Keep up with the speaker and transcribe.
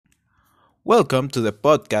Welcome to the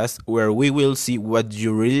podcast where we will see what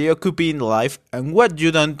you really occupy in life and what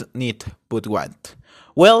you don't need but want.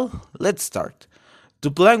 Well, let's start. To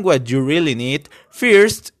plan what you really need,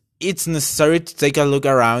 first, it's necessary to take a look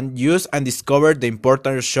around, use and discover the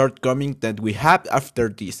important shortcomings that we have after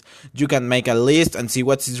this. You can make a list and see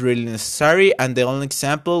what is really necessary, and the only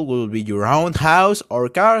example will be your own house or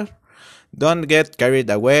car. Don't get carried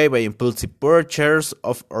away by impulsive purchases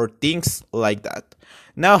or things like that.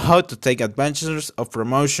 Now, how to take advantage of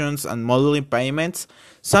promotions and monthly payments?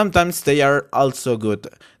 Sometimes they are also good.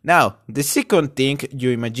 Now, the second thing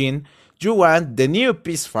you imagine, you want the new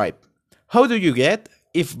PS5. How do you get?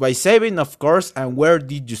 If by saving, of course, and where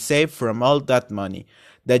did you save from all that money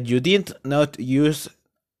that you did not use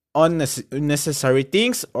on unnecessary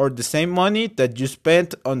things or the same money that you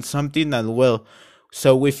spent on something as well?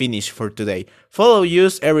 So we finish for today. Follow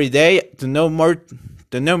us every day to know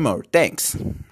more. Thanks.